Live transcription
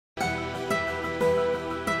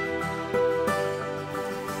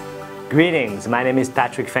Greetings, my name is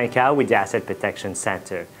Patrick Fankau with the Asset Protection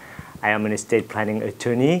Center. I am an estate planning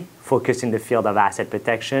attorney focused in the field of asset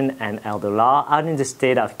protection and elder law out in the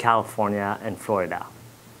state of California and Florida.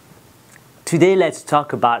 Today, let's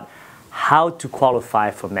talk about how to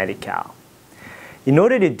qualify for Medi Cal. In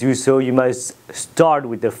order to do so, you must start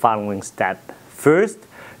with the following step. First,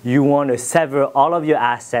 you want to sever all of your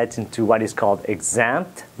assets into what is called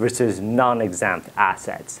exempt versus non-exempt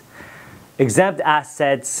assets. Exempt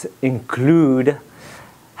assets include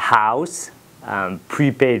house,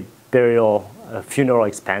 prepaid burial, funeral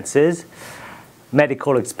expenses,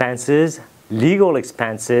 medical expenses, legal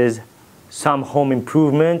expenses, some home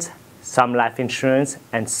improvement, some life insurance,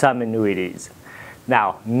 and some annuities.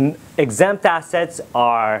 Now, exempt assets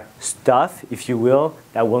are stuff, if you will,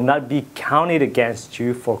 that will not be counted against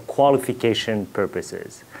you for qualification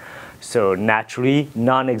purposes. So naturally,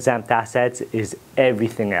 non-exempt assets is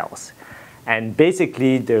everything else. And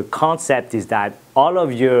basically, the concept is that all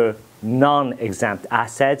of your non-exempt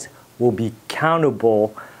assets will be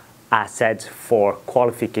countable assets for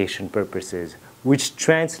qualification purposes, which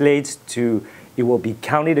translates to it will be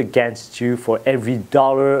counted against you for every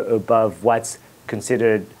dollar above what's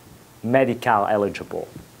considered Medi Cal eligible.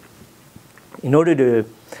 In order to,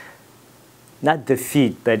 not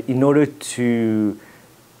defeat, but in order to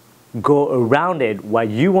go around it, what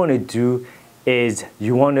you want to do is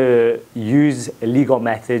you want to use a legal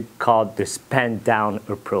method called the spend down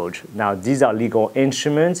approach. Now, these are legal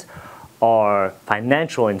instruments or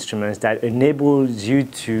financial instruments that enables you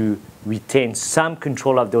to retain some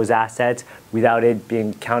control of those assets without it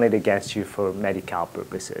being counted against you for Medi Cal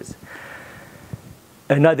purposes.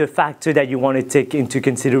 Another factor that you want to take into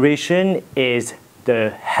consideration is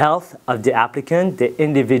the health of the applicant, the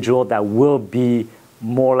individual that will be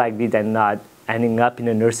more likely than not ending up in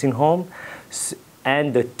a nursing home,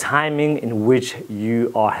 and the timing in which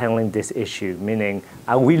you are handling this issue. Meaning,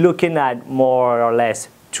 are we looking at more or less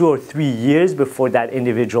 2 or 3 years before that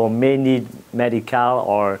individual may need Medi Cal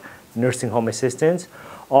or nursing home assistance,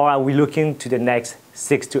 or are we looking to the next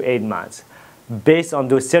 6 to 8 months? Based on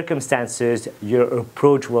those circumstances, your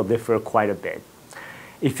approach will differ quite a bit.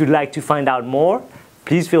 If you'd like to find out more,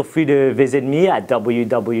 please feel free to visit me at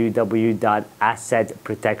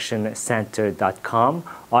www.assetprotectioncenter.com,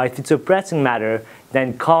 or if it's a pressing matter,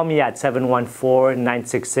 then call me at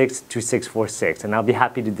 714-966-2646, and I'll be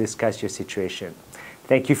happy to discuss your situation.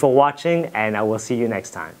 Thank you for watching, and I will see you next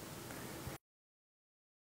time.